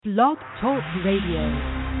Blog Talk Radio.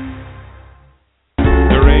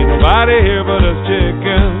 There ain't nobody here but us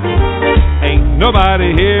chickens. Ain't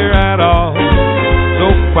nobody here at all.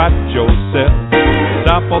 So quiet yourself.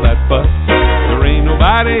 Stop all that fuss. There ain't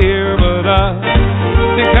nobody here but us.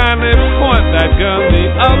 Then kindly point that gun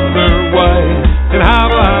the other way. And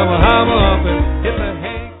hobble, hobble, hobble up and hit the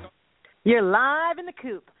hay. You're live in the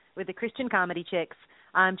coop with the Christian Comedy Chicks.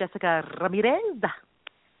 I'm Jessica Ramirez.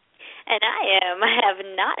 And I have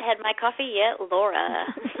not had my coffee yet, Laura.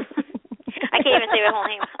 I can't even say my whole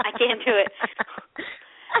name. I can't do it.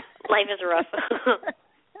 Life is rough.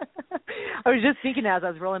 I was just thinking as I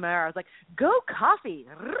was rolling my R, I was like, go coffee.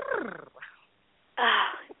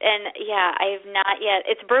 And, yeah, I have not yet.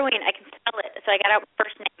 It's brewing. I can smell it. So I got out my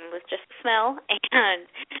first name with just the smell. And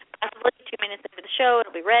possibly 2 minutes into the show,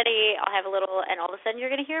 it'll be ready. I'll have a little, and all of a sudden you're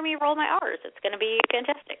going to hear me roll my R's. It's going to be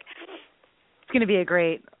fantastic. It's going to be a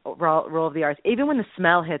great roll of the R's. Even when the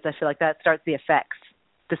smell hits, I feel like that starts the effects.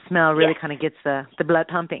 The smell really kind of gets the blood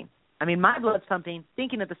pumping. I mean, my blood's pumping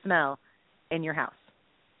thinking of the smell in your house.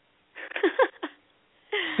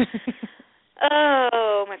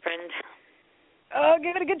 Oh, my friend. Oh,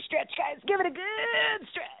 give it a good stretch, guys. Give it a good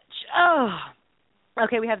stretch. Oh.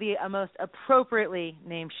 Okay, we have the most appropriately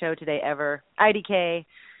named show today ever, IDK.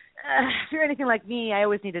 If you're anything like me, I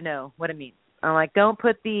always need to know what it means. I'm like, don't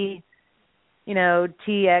put the,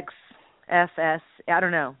 TXFS. I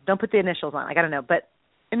don't know. Don't put the initials on. I don't know. But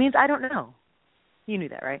it means I don't know. You knew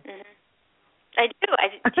that, right? Mm-hmm. I do.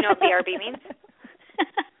 Do you know what BRB means?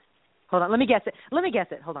 Hold on. Let me guess it.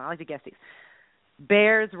 Hold on. I like to guess these.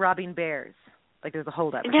 Bears robbing bears. Like there's a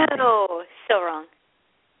holdup. No. So wrong.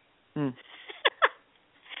 Mm.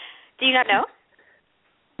 Do you not know?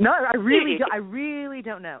 No, I really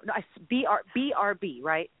don't know. No, BRB,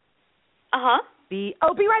 right? Uh-huh. Be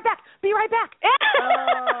right back. Be right back.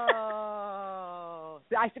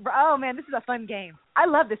 Oh man, this is a fun game. I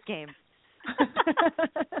love this game.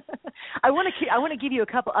 I want to give you a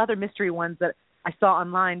couple other mystery ones that I saw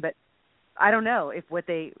online, but I don't know if what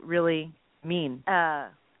they really mean. IMO.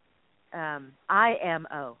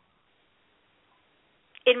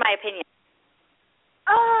 In my opinion.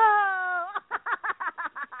 Oh!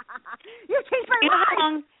 You changed my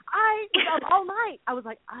mind. All night. I was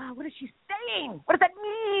like, what is she saying? What does that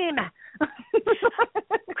mean?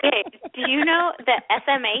 Okay, do you know that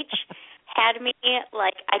SMH had me,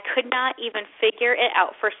 like, I could not even figure it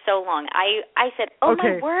out for so long. I said,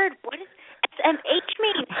 my word, what does SMH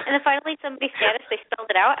mean? And then finally somebody status, they spelled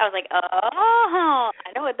it out. I was like,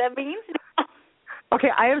 I know what that means. Okay,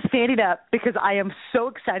 I am standing up because I am so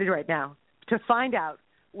excited right now to find out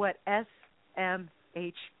what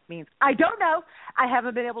SMH means. I don't know. I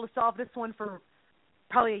haven't been able to solve this one for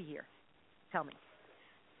probably a year. Tell me.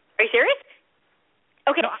 Are you serious?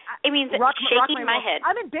 Okay, no, it means shaking my head.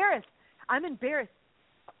 I'm embarrassed.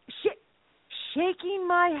 Shaking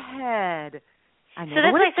my head. So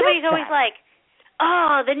that's why somebody's always like,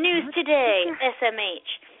 the news today, SMH.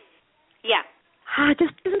 Yeah. It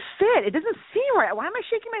just doesn't fit. It doesn't seem right. Why am I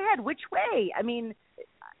shaking my head? Which way? I mean,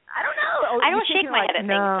 I don't know. I don't shake my head at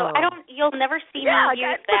things, so you'll never see me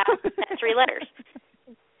use that 3 letters.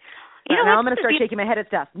 Now I'm going to start shaking my head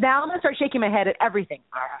at stuff. Now I'm going to start shaking my head at everything.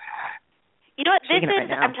 You know what? This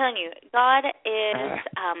is, I'm telling you, God is,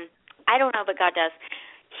 I don't know, but God does.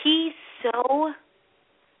 He's so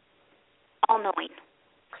all-knowing,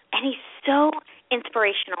 and he's so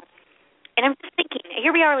inspirational. And I'm just thinking,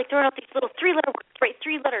 here we are, like, throwing out these little 3-letter words, right?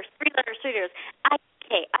 3 letters.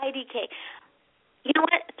 IDK. You know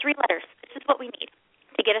what? 3 letters. This is what we need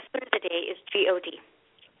to get us through the day is GOD.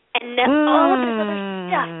 And then all of this other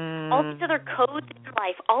stuff, all these other codes in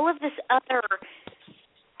life, all these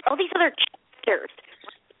other chapters,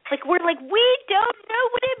 like, we're like, we don't know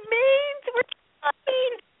what it means. We're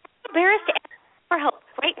embarrassed to ask for help,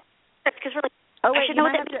 right? Because we're like, you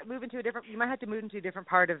might have to move into a different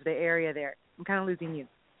part of the area there. I'm kind of losing you.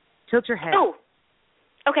 Tilt your head. Oh,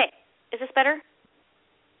 okay. Is this better?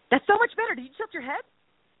 That's so much better. Did you tilt your head?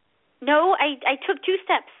 No, I took 2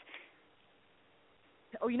 steps.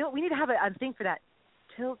 Oh, you know what? We need to have a thing for that.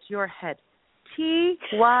 Tilt your head. TYH.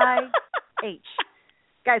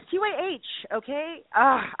 Guys, TYH, okay?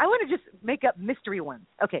 I want to just make up mystery ones.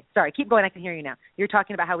 Okay, sorry. Keep going. I can hear you now. You're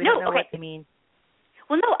talking about how we don't know what they mean.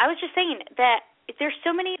 Well, no, I was just saying that there's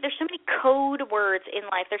so many code words in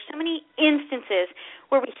life. There's so many instances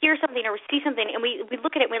where we hear something or we see something and we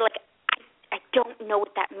look at it and we're like, I don't know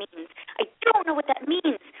what that means. I don't know what that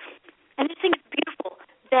means. And I just think it's beautiful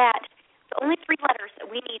that the only 3 letters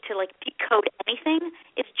that we need to, like, decode anything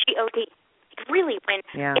is GOD. Like, really, when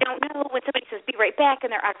they don't know, when somebody says, be right back,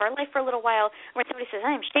 and they're out of our life for a little while, or when somebody says,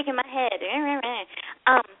 I'm shaking my head,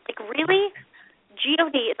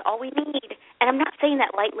 G-O-D is all we need. And I'm not saying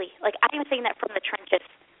that lightly. Like, I am saying that from the trenches.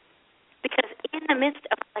 Because in the midst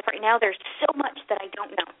of my life right now, there's so much that I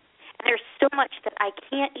don't know. And there's so much that I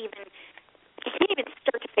can't even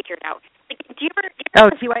start to figure it out. Like, do you ever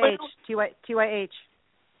TYH. TYH.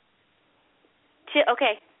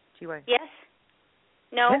 Okay. TY. Yes?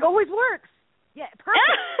 No? It always works. Yeah, perfect.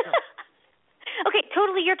 Okay,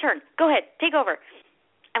 totally your turn. Go ahead. Take over.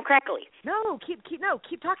 I'm crackly. No, keep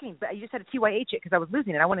talking. But you just had to TYH it because I was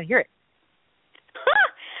losing it. I want to hear it.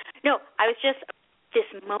 No, I was just this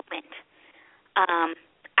moment.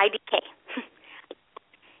 IDK.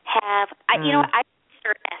 You know what? I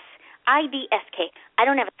insert S. IDSK. I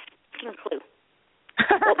don't have a fucking clue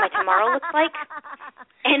what my tomorrow looks like,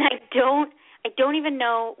 and I don't even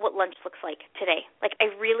know what lunch looks like today. Like, I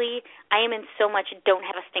am in so much don't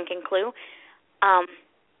have a stinking clue,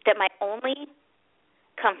 that my only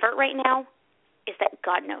comfort right now is that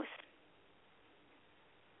God knows.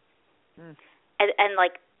 And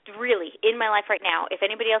like, really, in my life right now, if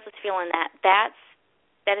anybody else is feeling that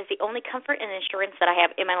is the only comfort and assurance that I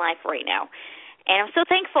have in my life right now. And I'm so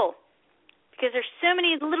thankful, because there's so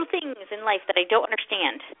many little things in life that I don't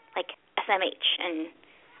understand, like SMH,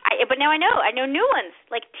 but now I know new ones,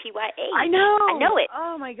 like TYA. I know it.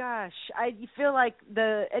 Oh my gosh, I feel like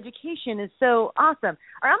the education is so awesome.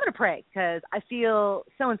 All right, I'm going to pray, because I feel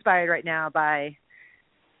so inspired right now by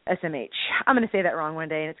SMH. I'm going to say that wrong one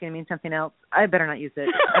day, and it's going to mean something else. I better not use it.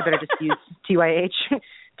 I better just use TYH.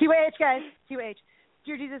 TYH, guys. TYH.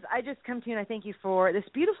 Dear Jesus, I just come to you and I thank you for this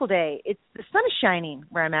beautiful day. The sun is shining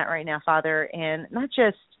where I'm at right now, Father, and not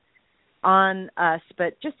just on us,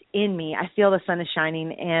 but just in me. I feel the sun is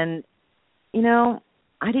shining, and, you know,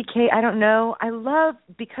 IDK, I don't know. I love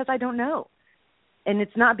because I don't know. And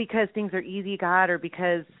it's not because things are easy, God, or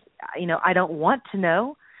because, you know, I don't want to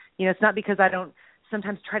know. You know, it's not because I don't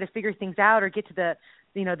sometimes try to figure things out or get to the,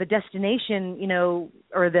 you know, the destination, you know,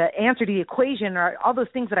 or the answer to the equation or all those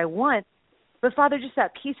things that I want. But, Father, just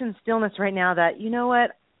that peace and stillness right now that, you know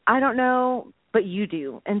what, I don't know, but you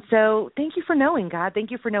do. And so thank you for knowing, God.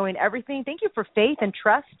 Thank you for knowing everything. Thank you for faith and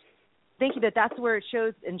trust. Thank you that's where it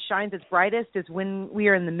shows and shines its brightest, is when we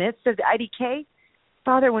are in the midst of the IDK.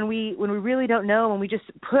 Father, when we really don't know, when we just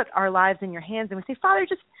put our lives in your hands and we say, Father,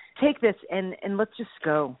 just take this and let's just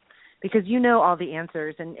go, because you know all the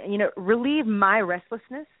answers. And, you know, relieve my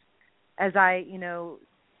restlessness as I, you know,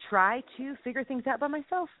 try to figure things out by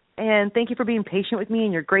myself. And thank you for being patient with me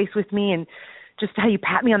and your grace with me, and just how you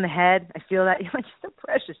pat me on the head. I feel that you're like so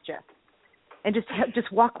precious, Jeff. And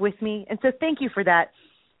just walk with me. And so thank you for that.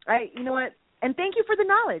 You know what? And thank you for the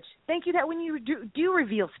knowledge. Thank you that when you do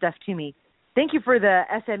reveal stuff to me. Thank you for the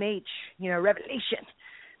SMH, you know, revelation.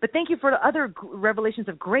 But thank you for the other revelations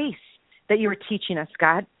of grace that you are teaching us,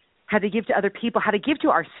 God. How to give to other people, how to give to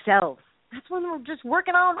ourselves. That's what we're just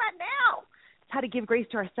working on right now. How to give grace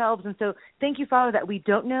to ourselves. And so thank you, Father, that we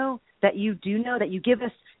don't know, that you do know, that you give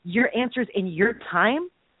us your answers in your time,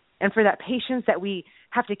 and for that patience that we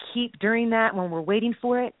have to keep during that when we're waiting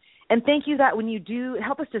for it. And thank you that when you do,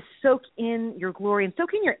 help us to soak in your glory and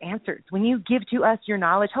soak in your answers. When you give to us your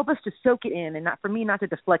knowledge, help us to soak it in, and not for me not to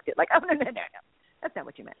deflect it. Like, oh, no. That's not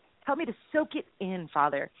what you meant. Help me to soak it in,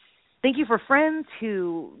 Father. Thank you for friends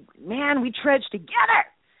who, man, we trudge together.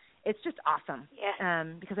 It's just awesome. Yeah.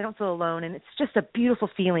 Because I don't feel alone, and it's just a beautiful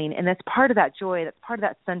feeling, and that's part of that joy. That's part of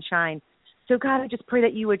that sunshine. So, God, I just pray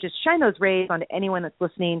that you would just shine those rays onto anyone that's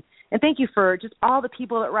listening. And thank you for just all the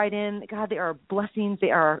people that write in. God, they are blessings.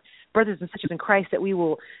 They are brothers and sisters in Christ that we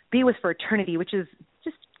will be with for eternity, which is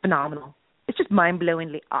just phenomenal. It's just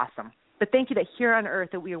mind-blowingly awesome. But thank you that here on earth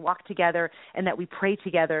that we walk together and that we pray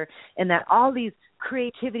together, and that all these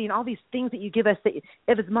creativity and all these things that you give us, that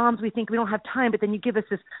if as moms we think we don't have time, but then you give us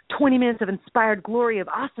this 20 minutes of inspired glory of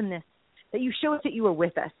awesomeness, that you show us that you are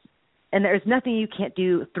with us and there's nothing you can't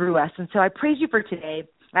do through us. And so I praise you for today.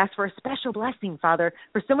 I ask for a special blessing, Father,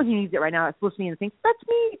 for someone who needs it right now that's listening and thinks, that's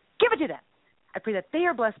me, give it to them. I pray that they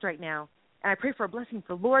are blessed right now, and I pray for a blessing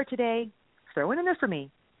for Laura today. Throw in a note for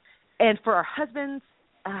me. And for our husbands,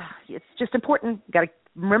 it's just important. You got to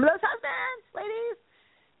remember those husbands, ladies.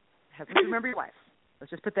 Husbands, remember your wives.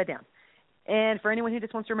 Let's just put that down. And for anyone who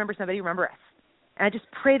just wants to remember somebody, remember us. And I just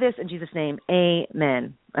pray this in Jesus' name.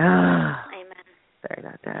 Amen. Amen. Sorry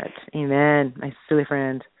about that. Amen. My silly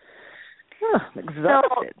friend. I'm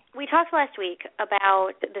exhausted. So we talked last week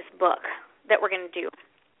about this book that we're going to do,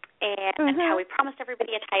 and how we promised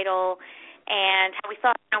everybody a title, and how we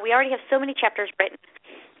thought, we already have so many chapters written.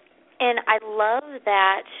 And I love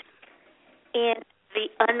that in the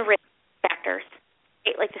unwritten chapters,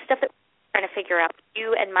 like the stuff that we're trying to figure out,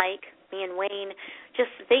 you and Mike, me and Wayne, just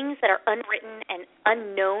things that are unwritten and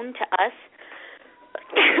unknown to us,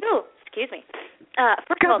 Excuse me.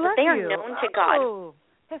 First of all, that they are known to God,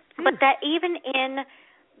 but that even in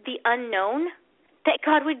the unknown, that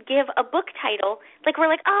God would give a book title. Like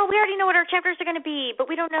we're like, oh, we already know what our chapters are going to be,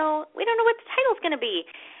 but we don't know what the title's going to be.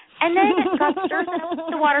 And then God stirs up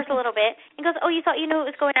the waters a little bit and goes, oh, you thought you knew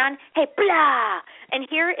what was going on? Hey, blah! And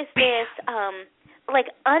here is this,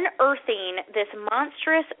 unearthing this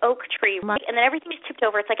monstrous oak tree, and then everything's tipped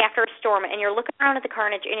over. It's like after a storm, and you're looking around at the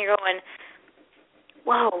carnage, and you're going,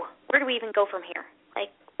 whoa, where do we even go from here?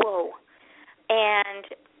 Like, whoa. And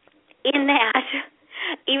in that,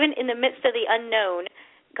 even in the midst of the unknown,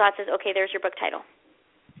 God says, okay, there's your book title.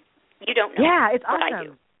 You don't know. Yeah, it's what awesome. I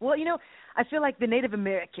do. Well, I feel like the Native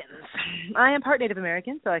Americans. I am part Native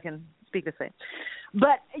American, so I can speak this way.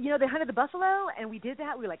 But, they hunted the buffalo, and we did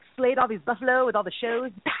that. We, slayed all these buffalo with all the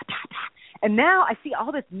shows. And now I see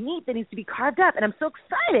all this meat that needs to be carved up, and I'm so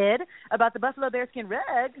excited about the buffalo bearskin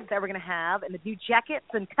rugs that we're going to have and the new jackets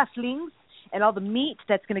and cufflinks and all the meat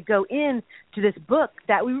that's going to go into this book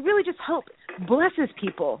that we really just hope blesses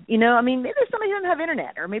people. Maybe somebody doesn't have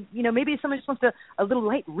internet, or maybe someone just wants a little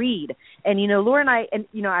light read. And, Laura and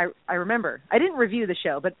I remember, I didn't review the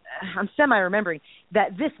show, but I'm semi-remembering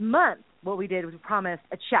that this month what we did was we promised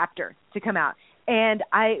a chapter to come out. And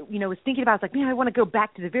I, was thinking about, man, I want to go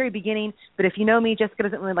back to the very beginning, but if you know me, Jessica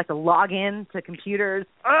doesn't really like to log in to computers.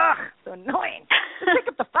 Ugh, so annoying. Just pick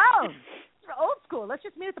up the phone. Old school. Let's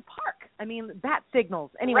just meet at the park. Bat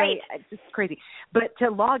signals. Anyway, right. It's just crazy. But to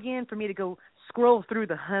log in for me to go scroll through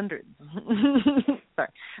the hundreds.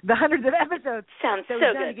 The hundreds of episodes. Sounds so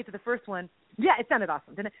good. To get to the first one. Yeah, it sounded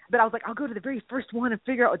awesome, didn't it? But I was like, I'll go to the very first one and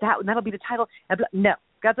figure out that, and that'll be the title. No.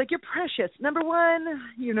 God's like, you're precious. Number one,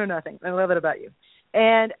 you know nothing. I love it about you.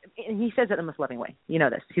 And he says it in the most loving way. You know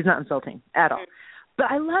this. He's not insulting at all. Mm-hmm.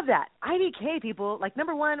 But I love that. IDK, people,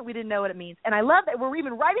 number one, we didn't know what it means. And I love that we're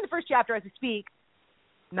even writing the first chapter as we speak,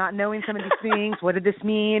 not knowing some of these things. What did this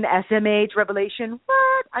mean? SMH, Revelation,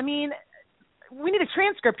 what? We need a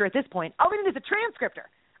transcriptor at this point. All we need is a transcriptor.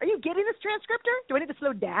 Are you getting this transcriptor? Do I need to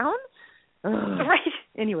slow down? Right.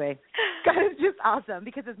 Anyway, God is just awesome,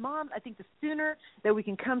 because as moms, I think the sooner that we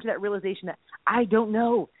can come to that realization that I don't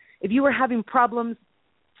know. If you are having problems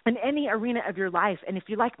in any arena of your life, and if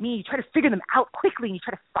you're like me, you try to figure them out quickly and you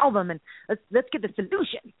try to solve them, and let's get the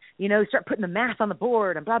solution. Start putting the math on the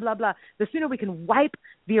board and blah, blah, blah. The sooner we can wipe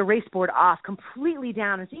the erase board off completely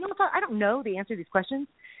down and say, I don't know the answer to these questions.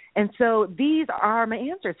 And so these are my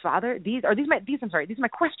answers, Father. These are my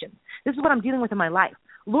questions. This is what I'm dealing with in my life.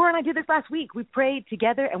 Laura and I did this last week. We prayed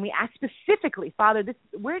together and we asked specifically, Father,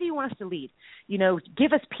 where do you want us to lead?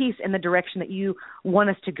 Give us peace in the direction that you want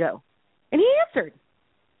us to go. And he answered.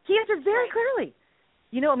 He answered very clearly.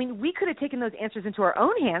 We could have taken those answers into our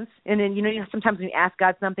own hands. And then, sometimes when you ask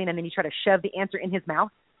God something and then you try to shove the answer in his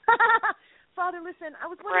mouth. Father, listen, I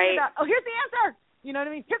was wondering about, here's the answer. You know what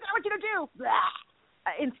I mean? Here's what I want you to do. Blah.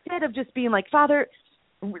 Instead of just being like, Father,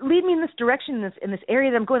 lead me in this direction, in this area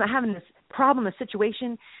that I'm going, I'm having this problem, this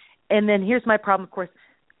situation. And then here's my problem, of course,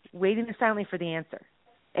 waiting silently for the answer.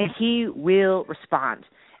 And he will respond.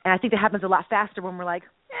 And I think that happens a lot faster when we're like,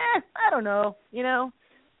 I don't know,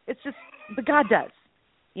 It's just, but God does,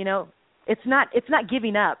 It's not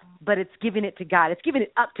giving up, but it's giving it to God. It's giving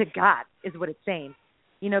it up to God is what it's saying.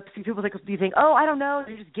 People think, do you think, I don't know,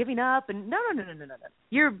 you're just giving up. And no.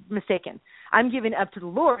 You're mistaken. I'm giving up to the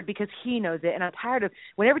Lord because he knows it. And I'm tired of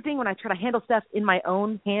when I try to handle stuff in my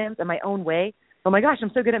own hands and my own way, oh my gosh,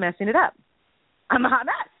 I'm so good at messing it up. I'm a hot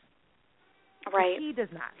mess. Right. He does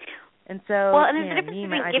not. And so, well, and there's a difference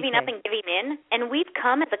between giving up and giving in. And we've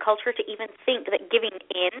come as a culture to even think that giving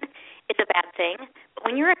in is a bad thing. But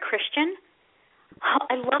when you're a Christian,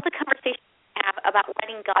 I love the conversation we have about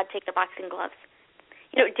letting God take the boxing gloves.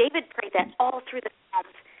 David prayed that all through the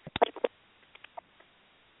Psalms.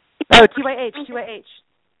 TYH.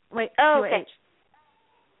 Wait, oh, TYH. Okay.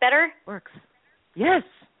 Better? Works. Yes.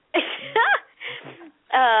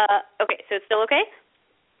 Okay, so it's still okay?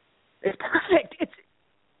 It's perfect.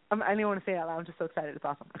 I don't even want to say it out loud. I'm just so excited. It's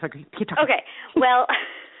awesome. It's like, keep talking. Okay, well,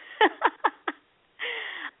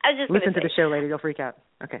 I was just listen to the show later. You'll freak out.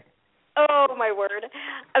 Okay. Oh, my word.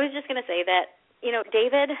 I was just going to say that,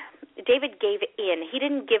 David gave in. He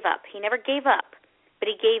didn't give up. He never gave up, but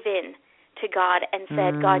he gave in to God and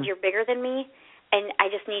said, God, you're bigger than me, and I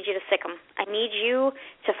just need you to sick him. I need you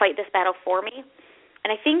to fight this battle for me. And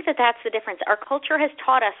I think that that's the difference. Our culture has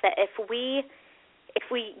taught us that if we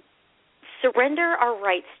surrender our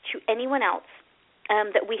rights to anyone else,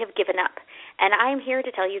 that we have given up. And I'm here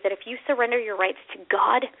to tell you that if you surrender your rights to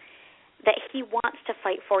God, that he wants to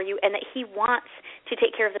fight for you and that he wants to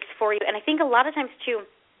take care of this for you. And I think a lot of times, too,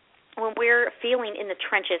 when we're feeling in the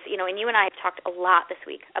trenches, and you and I have talked a lot this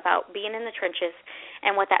week about being in the trenches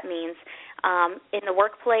and what that means in the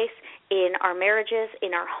workplace, in our marriages,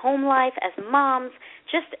 in our home life as moms,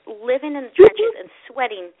 just living in the trenches and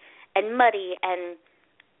sweating and muddy and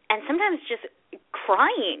sometimes just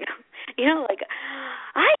crying, like,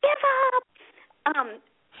 I give up.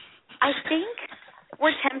 I think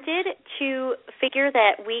we're tempted to figure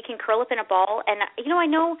that we can curl up in a ball, and I don't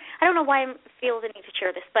know why I feel the need to share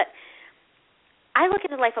this, but I look at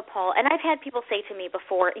the life of Paul, and I've had people say to me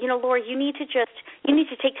before, Laura, you need to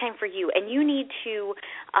take time for you, and you need to,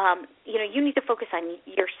 you need to focus on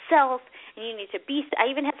yourself, and you need to be. I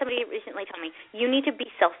even had somebody recently tell me, you need to be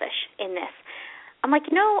selfish in this. I'm like,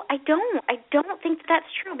 no, I don't. I don't think that's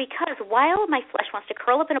true, because while my flesh wants to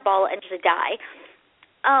curl up in a ball and just die.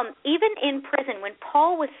 Even in prison, when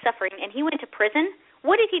Paul was suffering and he went to prison,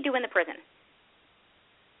 what did he do in the prison?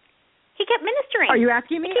 He kept ministering. Are you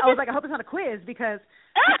asking me? I was like, I hope it's not a quiz, because...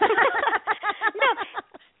 No.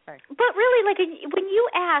 Sorry. But really, like, when you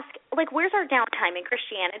ask, like, where's our downtime in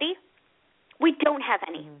Christianity? We don't have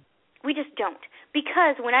any. Mm-hmm. We just don't.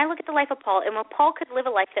 Because when I look at the life of Paul, and when Paul could live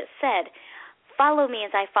a life that said, follow me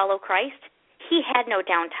as I follow Christ, he had no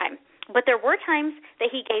downtime. But there were times that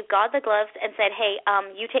he gave God the gloves and said, hey,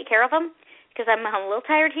 you take care of them, because I'm a little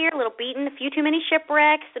tired here, a little beaten, a few too many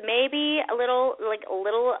shipwrecks, maybe a little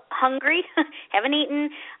hungry, haven't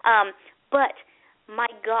eaten. But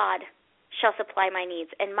my God shall supply my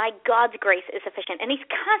needs, and my God's grace is sufficient. And he's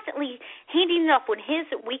constantly handing it off when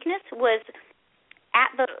his weakness was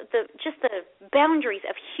at the boundaries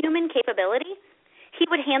of human capability. He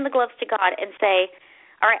would hand the gloves to God and say,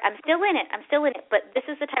 all right, I'm still in it, but this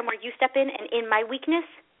is the time where you step in, and in my weakness,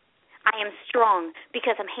 I am strong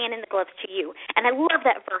because I'm handing the gloves to you. And I love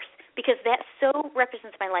that verse because that so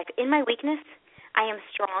represents my life. In my weakness, I am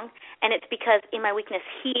strong, and it's because in my weakness,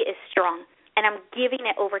 he is strong, and I'm giving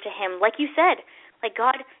it over to him. Like you said, like,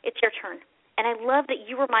 God, it's your turn. And I love that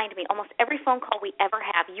you remind me, almost every phone call we ever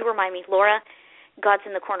have, you remind me, Laura, God's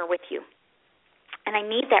in the corner with you. And I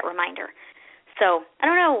need that reminder. So I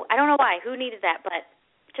don't know why. Who needed that? But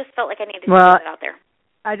just felt like I needed to get it out there.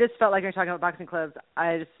 I just felt like you're talking about boxing clubs.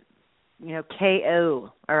 I just, KO,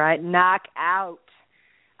 all right, knock out.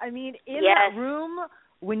 I mean, in that room,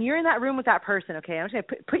 when you're in that room with that person, okay, I'm just going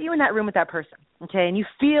to put you in that room with that person, okay, and you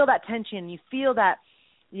feel that tension, you feel that,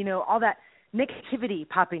 all that negativity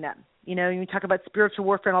popping up. You talk about spiritual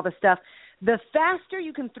warfare and all this stuff. The faster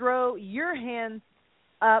you can throw your hands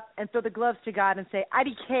up and throw the gloves to God and say,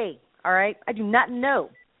 IDK, all right, I do not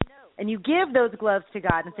know. And you give those gloves to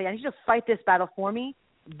God and say, I need you to fight this battle for me,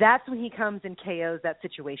 that's when he comes and KOs that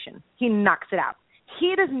situation. He knocks it out.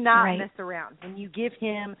 He does not mess around when you give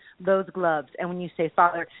him those gloves and when you say,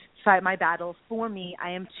 Father, fight my battle for me. I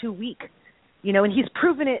am too weak. And he's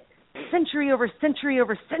proven it century over century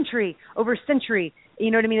over century over century. You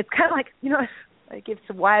know what I mean? It's kind of like, it gives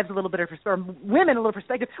some wives a little bit of, or women a little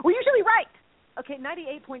perspective. We're usually right. Okay,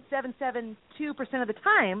 98.772% of the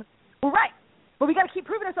time, we're right. But we got to keep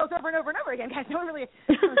proving ourselves over and over and over again, guys. No one really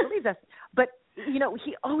believes us. But, he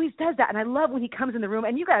always does that. And I love when he comes in the room,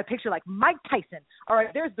 and you got a picture like Mike Tyson. All right,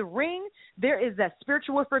 there's the ring. There is that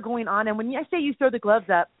spiritual warfare going on. And when I say you throw the gloves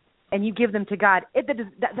up and you give them to God,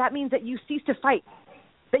 that means that you cease to fight,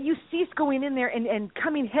 that you cease going in there and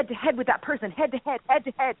coming head-to-head with that person, head-to-head,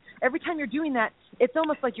 head-to-head. Every time you're doing that, it's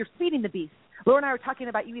almost like you're feeding the beast. Laura and I were talking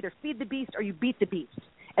about you either feed the beast or you beat the beast.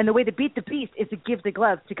 And the way to beat the beast is to give the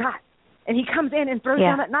gloves to God. And he comes in and throws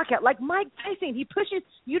down that knockout. Like Mike Tyson, he pushes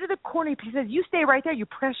you to the corner. He says, you stay right there, you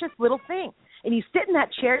precious little thing. And you sit in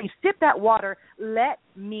that chair, you sip that water. Let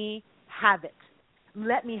me have it.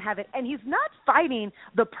 Let me have it. And he's not fighting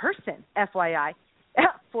the person, FYI,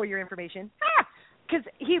 for your information, because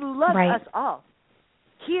he loves us all.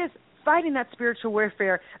 He is fighting that spiritual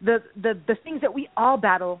warfare, the things that we all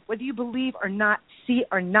battle, whether you believe or not, see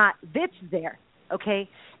or not, it's there. Okay?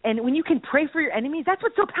 And when you can pray for your enemies, that's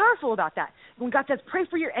what's so powerful about that. When God says, pray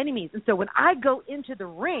for your enemies. And so when I go into the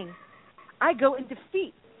ring, I go and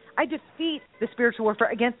defeat. I defeat the spiritual warfare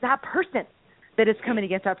against that person that is coming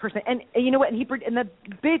against that person. And you know what? And the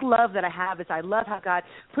big love that I have is I love how God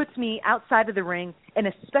puts me outside of the ring in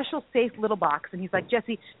a special, safe little box. And he's like,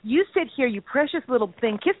 Jesse, you sit here, you precious little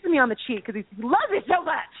thing, kisses me on the cheek because he loves me so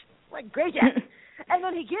much. Like, great, Jack. And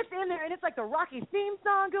then he gets in there, and it's like the Rocky theme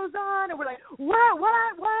song goes on, and we're like, what?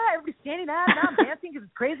 Everybody's standing up, and I'm dancing because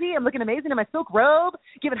it's crazy. I'm looking amazing in my silk robe,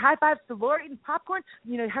 giving high fives to the Lord, eating popcorn,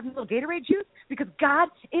 having a little Gatorade juice, because God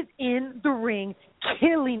is in the ring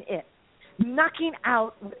killing it, knocking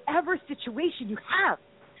out whatever situation you have.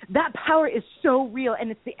 That power is so real,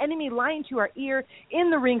 and it's the enemy lying to our ear in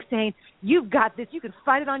the ring saying, you've got this. You can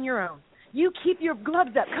fight it on your own. You keep your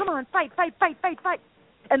gloves up. Come on, fight, fight, fight, fight, fight.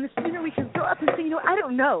 And the sooner we can throw up and say, I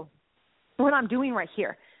don't know what I'm doing right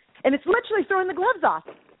here. And it's literally throwing the gloves off,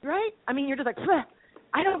 right? I mean, you're just like,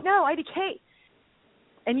 I don't know, IDK.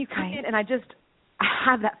 And you come in, and I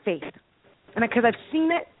have that faith. And because I've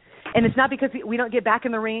seen it, and it's not because we don't get back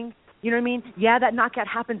in the ring. You know what I mean? Yeah, that knockout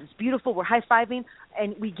happens. It's beautiful. We're high-fiving,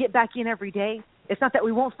 and we get back in every day. It's not that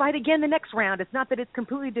we won't fight again the next round. It's not that it's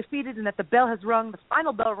completely defeated and that the bell has rung. The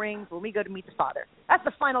final bell rings when we go to meet the Father. That's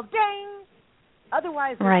the final ding.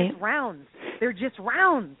 Otherwise, they're just rounds. They're just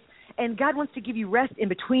rounds. And God wants to give you rest in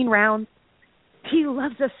between rounds. He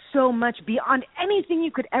loves us so much beyond anything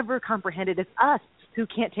you could ever comprehend. It is us who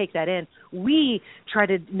can't take that in. We try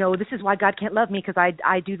to know this is why God can't love me because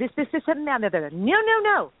I do this, and that, and the other.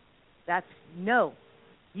 No. That's no.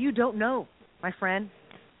 You don't know, my friend.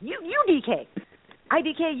 You DK.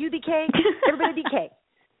 IDK, you DK, everybody DK.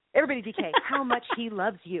 Everybody DK, how much he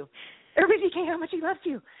loves you. Everybody DK, how much he loves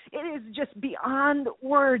you. It is just beyond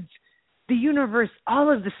words. The universe, all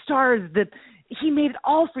of the stars, he made it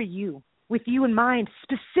all for you, with you in mind,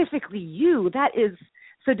 specifically you. That is,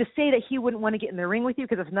 so to say that he wouldn't want to get in the ring with you,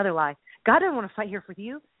 because that's another lie. God doesn't want to fight here for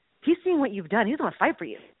you. He's seen what you've done. He doesn't want to fight for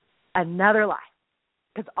you. Another lie.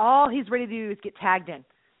 Because all he's ready to do is get tagged in.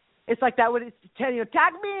 It's like that would tell you,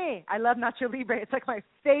 tag me. I love Nacho Libre. It's like my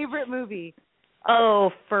favorite movie.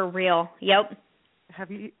 Oh, for real. Yep.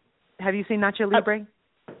 Have you seen Nacho Libre?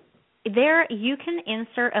 There, you can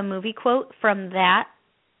insert a movie quote from that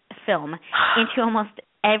film into almost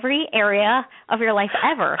every area of your life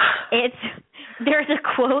ever. There's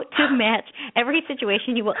a quote to match every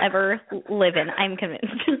situation you will ever live in, I'm convinced.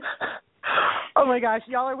 Oh, my gosh.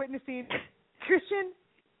 Y'all are witnessing Christian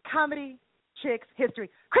comedy chicks history.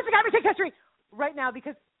 Christian comedy chicks history right now,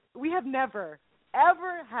 because we have never,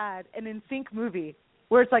 ever had an in-sync movie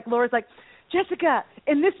where it's like Laura's like, Jessica,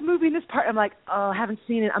 in this movie, in this part, I'm like, oh, I haven't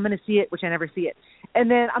seen it. I'm going to see it, which I never see it.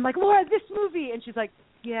 And then I'm like, Laura, this movie. And she's like,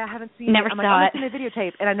 yeah, I haven't seen it. I'm like, I'm going to send a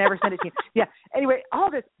videotape, and I never sent it to you. Yeah. Anyway,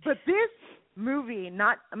 all this. But this movie, I'm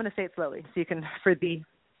going to say it slowly so you can, for the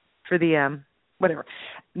whatever.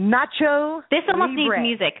 Nacho This almost Libre.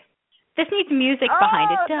 needs music. This needs music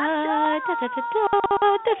behind it. Da, da, da, da, da,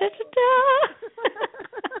 da, da, da.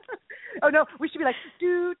 Oh no, we should be like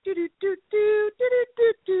do do do do do do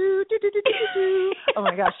do do do do do do. Oh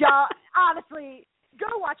my gosh, y'all! Honestly,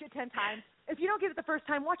 go watch it 10 times. If you don't get it the first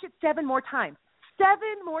time, watch it 7 more times. 7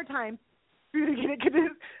 more times for you to get it, because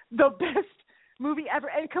it's the best movie ever,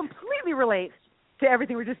 and completely relates to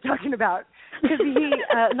everything we're just talking about. Because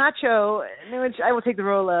Nacho, which I will take the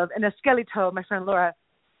role of, and Esqueleto, my friend Laura,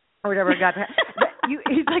 or whatever,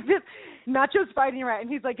 he's like this. Nacho's fighting right,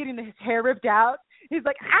 and he's like getting his hair ripped out. He's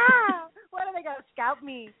like, why do they gotta scalp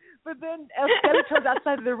me? But then Esqueleto's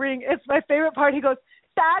outside of the ring. It's my favorite part. He goes,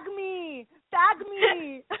 tag me. Tag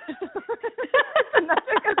me.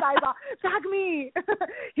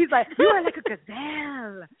 He's like, you are like a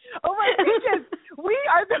gazelle. Oh my goodness, we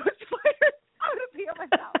are those players. I'm gonna pee on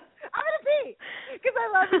myself. I'm gonna pee because I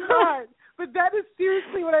love you so hard. But that is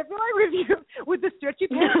seriously what I feel like with you, with the stretchy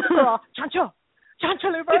pants. Chancho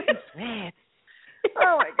Libre.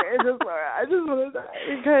 Oh my goodness, Laura! I just want to die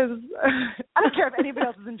because I don't care if anybody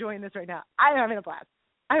else is enjoying this right now. I'm having a blast.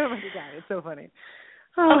 I'm having a die. It's so funny.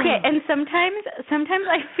 Okay, and sometimes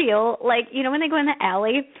I feel like, you know, when they go in the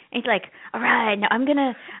alley and he's like, all right, now I'm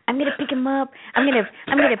gonna pick him up. I'm gonna,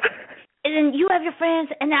 and then you have your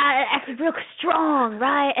friends, and I act real strong,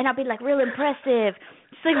 right? And I'll be like real impressive.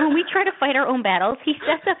 It's like when we try to fight our own battles, he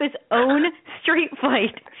sets up his own street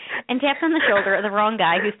fight and taps on the shoulder of the wrong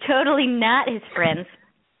guy who's totally not his friend,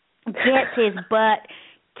 gets his butt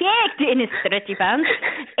kicked in his stretchy pants,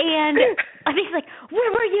 and he's like,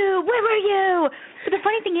 where were you? But the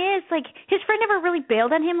funny thing is, like, his friend never really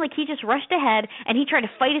bailed on him. Like, he just rushed ahead, and he tried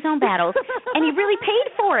to fight his own battles, and he really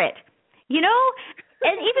paid for it, you know?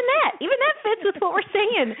 And even that fits with what we're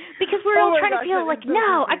saying, because we're all trying to feel like,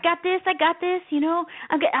 no, I got this, you know?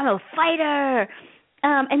 I'm a fighter.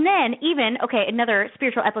 And then another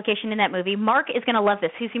spiritual application in that movie, Mark is going to love this.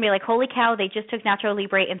 He's going to be like, holy cow, they just took Nacho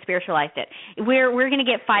Libre and spiritualized it. We're going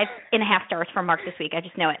to get 5.5 stars from Mark this week. I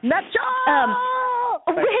just know it. Nacho!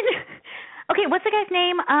 What's the guy's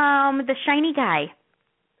name? The shiny guy.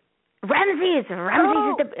 Ramses.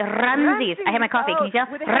 Ramses. I have my coffee. Can you tell?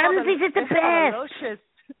 Ramses is the best.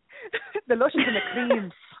 The lotions and the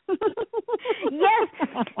creams. Yes.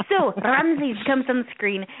 So Ramses comes on the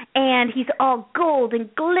screen, and he's all gold and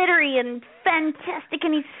glittery and fantastic,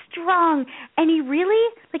 and he's strong. And he really,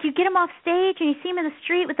 like, you get him off stage, and you see him in the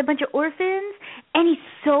street with a bunch of orphans, And he's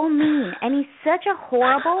so mean, and he's such a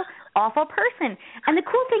horrible, awful person. And the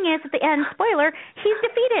cool thing is, at the end, spoiler, he's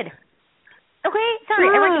defeated. Okay? Sorry,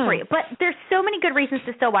 I wrecked it for you. But there's so many good reasons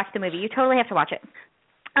to still watch the movie. You totally have to watch it.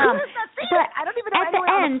 Who has not seen it? I don't even know anyone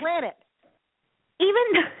on the planet. Even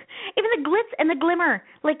the glitz and the glimmer,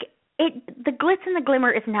 the glitz and the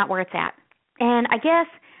glimmer is not where it's at. And I guess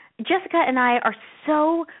Jessica and I are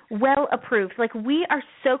so well approved. Like, we are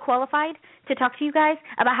so qualified to talk to you guys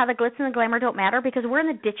about how the glitz and the glamour don't matter, because we're in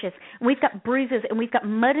the ditches and we've got bruises and we've got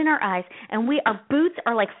mud in our eyes and our boots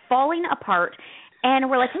are like falling apart. And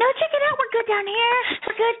we're like, no, check it out. We're good down here.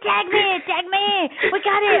 We're good. Tag me. We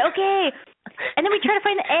got it. Okay. And then we try to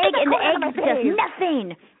find the egg, and the egg does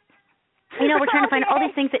nothing. You know, we're trying to find all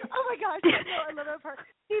these things that... Oh, my gosh. I love that part.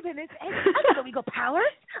 Steven, it's egg. I don't know illegal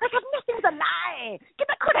powers. I have nothing's a lie. Get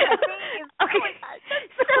that crap out of me. Okay.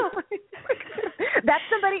 That's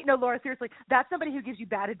somebody... No, Laura, seriously. That's somebody who gives you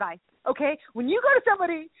bad advice, okay? When you go to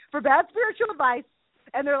somebody for bad spiritual advice,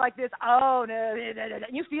 and they're like this, oh, no,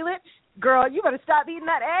 and you feel it, girl, you better stop eating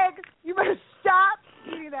that egg. You better stop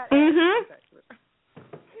eating that egg. Mm-hmm.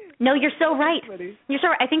 No, you're so right. You're so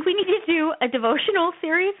right. I think we need to do a devotional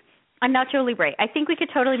series on Nacho Libre. I think we could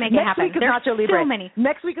totally make it happen. Next week is there's Nacho Libre. So many.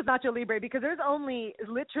 Next week is Nacho Libre, because there's only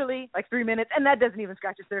literally like 3 minutes, and that doesn't even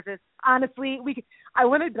scratch the surface. Honestly, I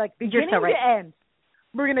want to beginning to end.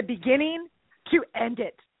 We're going to beginning to end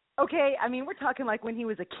it. Okay? I mean, we're talking like when he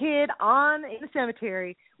was a kid in the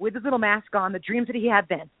cemetery with his little mask on, the dreams that he had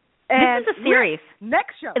then. And this is a series.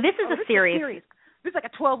 Next show. This is a series. This is like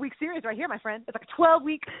a 12-week series right here, my friend. It's like a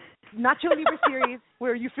 12-week Nacho Libre series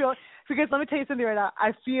where you feel – because let me tell you something right now.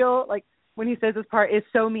 I feel like when he says this part, it's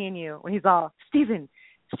so me and you. When he's all, Steven,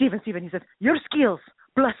 he says, your skills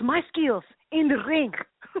plus my skills in the ring.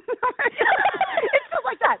 It's just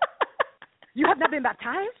like that. You have not been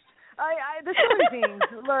baptized? There's so many things.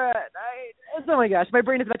 Laura, oh my gosh, my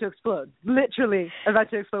brain is about to explode. Literally about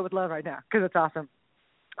to explode with love right now, because it's awesome.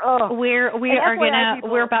 Oh, we're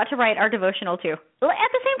about to write our devotional too. Well,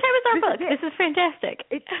 at the same time as our book. This is fantastic.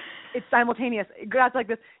 It's simultaneous. God's like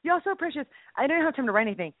this. Y'all so precious. I don't have time to write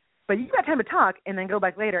anything, but you got time to talk and then go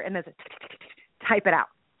back later and then type it out.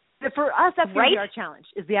 For us, that's going to be our challenge.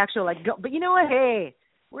 Is the actual go. But you know what? Hey,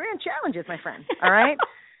 we're in challenges, my friend. All right.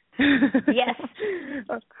 Yes.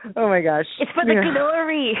 Oh my gosh. It's for the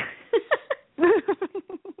glory.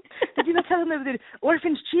 Did you not tell them they did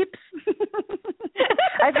orphan's chips?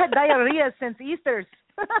 I've had diarrhea since Easter's.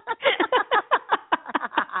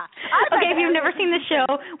 Okay, if you've never seen the show,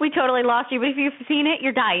 we totally lost you. But if you've seen it,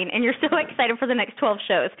 you're dying, and you're so excited for the next 12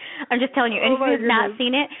 shows. I'm just telling you. And if you've not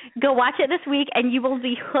seen it, go watch it this week, and you will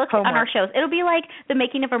be hooked on our shows. It'll be like The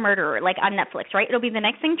Making of a Murderer, like on Netflix, right? It'll be the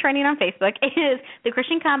next thing trending on Facebook is the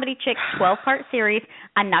Christian Comedy Chicks 12-part series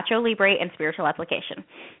on Nacho Libre and spiritual application.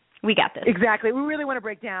 We got this. Exactly. We really want to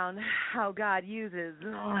break down how God uses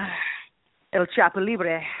El Chapo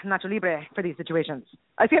Libre, Nacho Libre for these situations.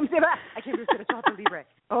 I can't say that. I can't say the Chapo Libre.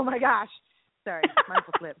 Oh, my gosh. Sorry.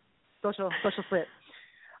 Mindful slip. Social slip.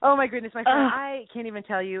 Oh, my goodness, my friend. I can't even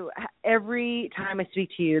tell you. Every time I speak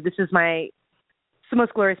to you, this is the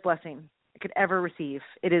most glorious blessing I could ever receive.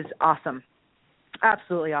 It is awesome.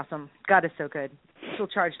 Absolutely awesome. God is so good. I feel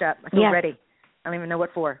charged up. I feel ready. I don't even know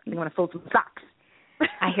what for. You want to fold some socks.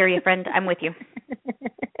 I hear you, friend. I'm with you.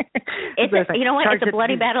 You know what? It's a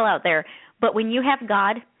bloody battle out there. But when you have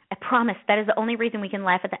God, I promise that is the only reason we can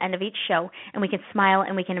laugh at the end of each show, and we can smile,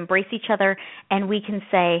 and we can embrace each other, and we can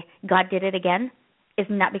say, God did it again. It's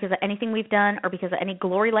not because of anything we've done or because of any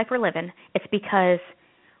glory life we're living. It's because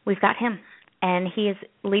we've got Him, and He is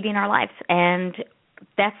leading our lives. And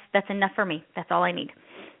that's enough for me. That's all I need.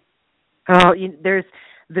 Oh, there's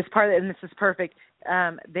this part, and this is perfect.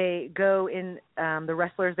 They go in, the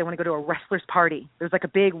wrestlers, they want to go to a wrestler's party. There's like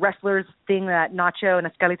a big wrestlers thing that Nacho and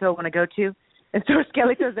Esqueleto want to go to. And so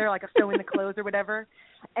Esqueleto's there like sewing the clothes or whatever.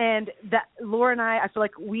 And that Laura and I feel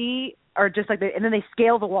like we are just like, and then they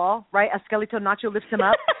scale the wall, right? Esqueleto, Nacho lifts him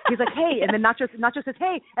up. He's like, hey. And then Nacho says,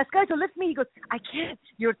 hey, Esqueleto, lift me. He goes, I can't.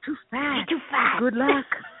 You're too fat. You're too fat. Good luck.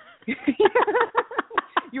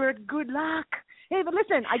 You're good luck. Hey, but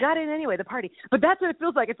listen, I got in anyway, the party. But that's what it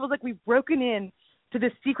feels like. It feels like we've broken in to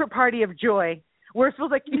this secret party of joy where it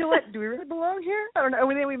feels like, you know what, do we really belong here? I don't know.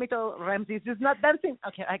 And then we make the Ramses. It's not that thing.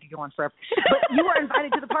 Okay, I could go on forever. But you are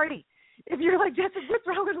invited to the party. If you're like, Jessica, what's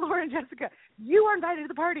wrong with Laura and Jessica? You are invited to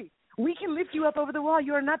the party. We can lift you up over the wall.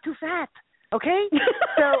 You are not too fat. Okay?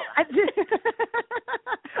 So,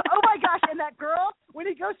 oh my gosh, and that girl, when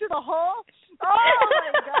he goes through the hole, oh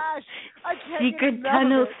my gosh. I can't secret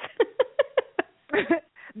tunnels.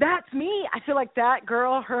 That's me. I feel like that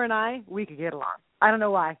girl, her and I, we could get along. I don't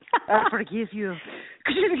know why. I forgive you.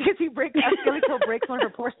 because Skelly Kill breaks one of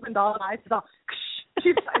her porcelain doll eyes. It's all,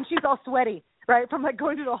 she's all sweaty, right, from like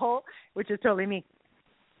going through the hole, which is totally me.